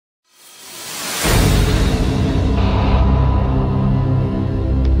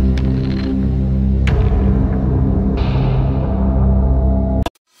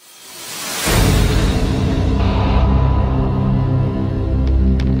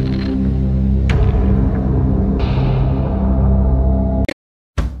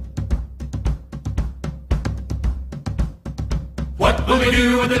will we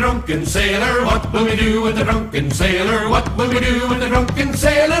do with the drunken sailor? What will we do with the drunken sailor? What will we do with the drunken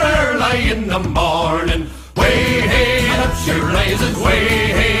sailor early in the morning? Way hey and up she rises, way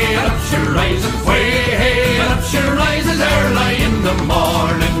hey and up she rises, way hey and up she rises early in the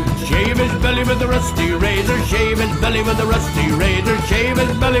morning. Shave his belly with a rusty razor, shave his belly with a rusty razor, shave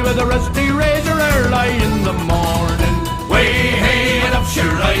his belly with a rusty razor early in the morning. Way hey and up she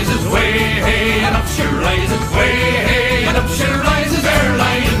rises, way hey and up she rises, way hey and up she rises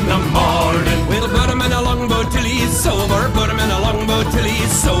early in the morning. We'll put him in a longboat till he's sober, put him in a longboat till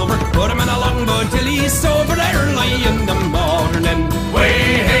he's sober, put him in a longboat till he's sober early in the morning. Way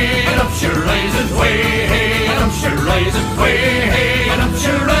hey and up she rises, way hey and up she rises, way hey and up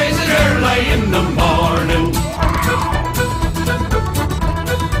she rises early in the morning.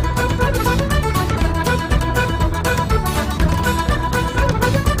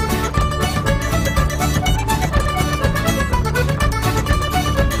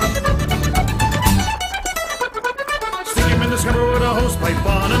 Pipe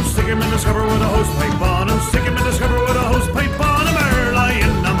on him, stick him in the scupper with a hose pipe on him, stick him in the scupper with a hose pipe on him early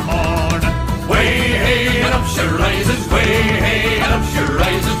in the morning. Way hey and up she rises, way hey and up she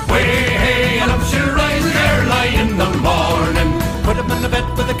rises, way hey and up she rises early in the morning. Put him in the bed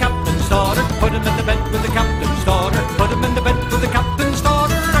with the captain's daughter, put him in the bed with the captain's daughter, put him in the bed with the captain's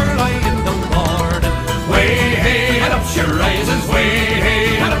daughter early in the morning. Way hey and up she rises, way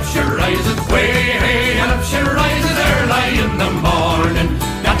hey and up she rises, way hey and up she rises early in the morning.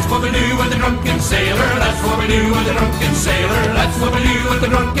 That's what we do with the drunken sailor, that's what we do with the drunken sailor, that's what we do with the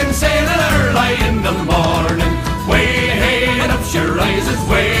drunken sailor early in the morning. Way hey and up she rises,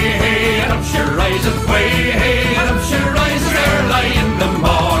 way hey and up she rises, way hey